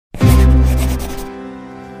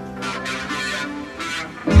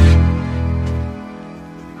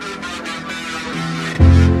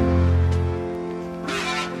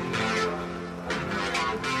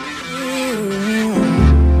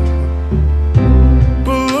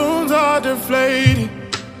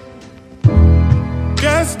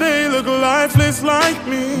look lifeless like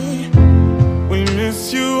me. We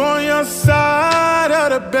miss you on your side of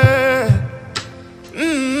the bed.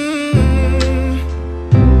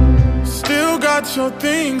 Still got your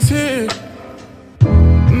things here.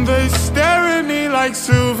 They stare at me like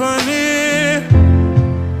souvenirs.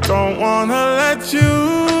 Don't wanna let you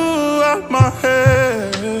out my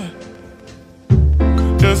head.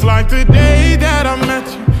 Just like the day that I met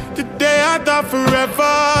you, the day I thought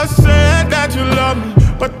forever. Said that you love me,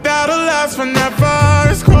 but that'll last forever.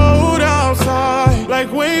 It's cold outside,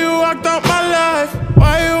 like when you walked out my life.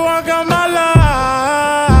 Why you walk out my life?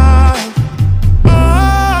 I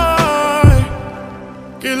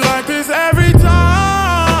get like this every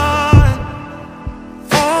time.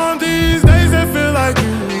 On these days that feel like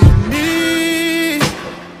you and me.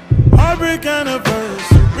 Heartbreak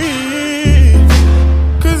anniversary.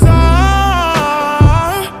 Cause I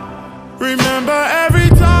remember every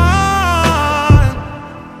time.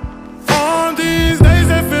 On these days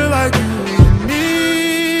that feel like you and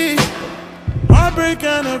me. Heartbreak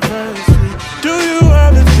anniversary. Do you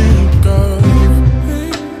ever think of me?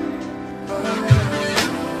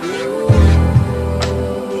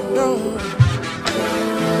 No,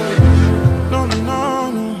 no, no,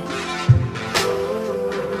 no.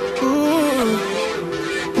 Ooh,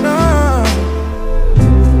 nah.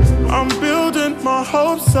 I'm building my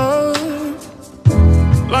hopes up,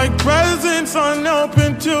 like presents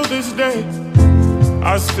unopened till this day.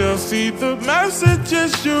 I still see the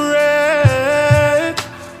messages you read.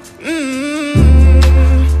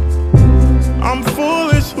 I'm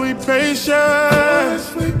foolishly patient.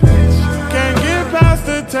 Can't get past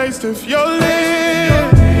the taste of your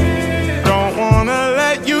lips. Don't wanna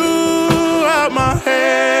let you out my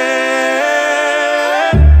head.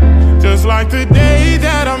 Just like the day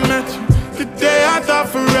that I met you, the day I thought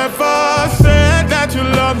forever. Said that you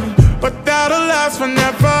love me, but that'll last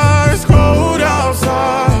forever. It's cold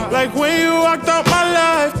outside, like when you walked out my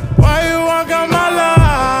life. Why you walk out my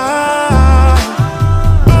life?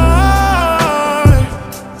 I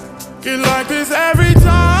get like this every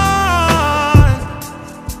time.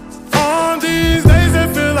 On these days that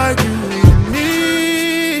feel like you and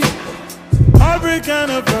me. Heartbreak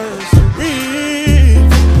anniversary.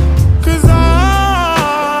 Cause I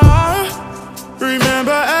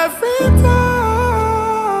remember every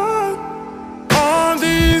time. On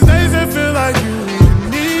these days that feel like you and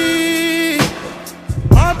me.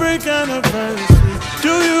 Heartbreak anniversary.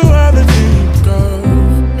 Do you ever think of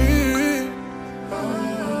me?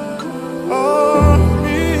 Oh,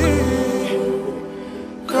 me.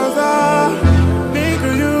 Cause I think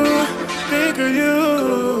of you, think of you.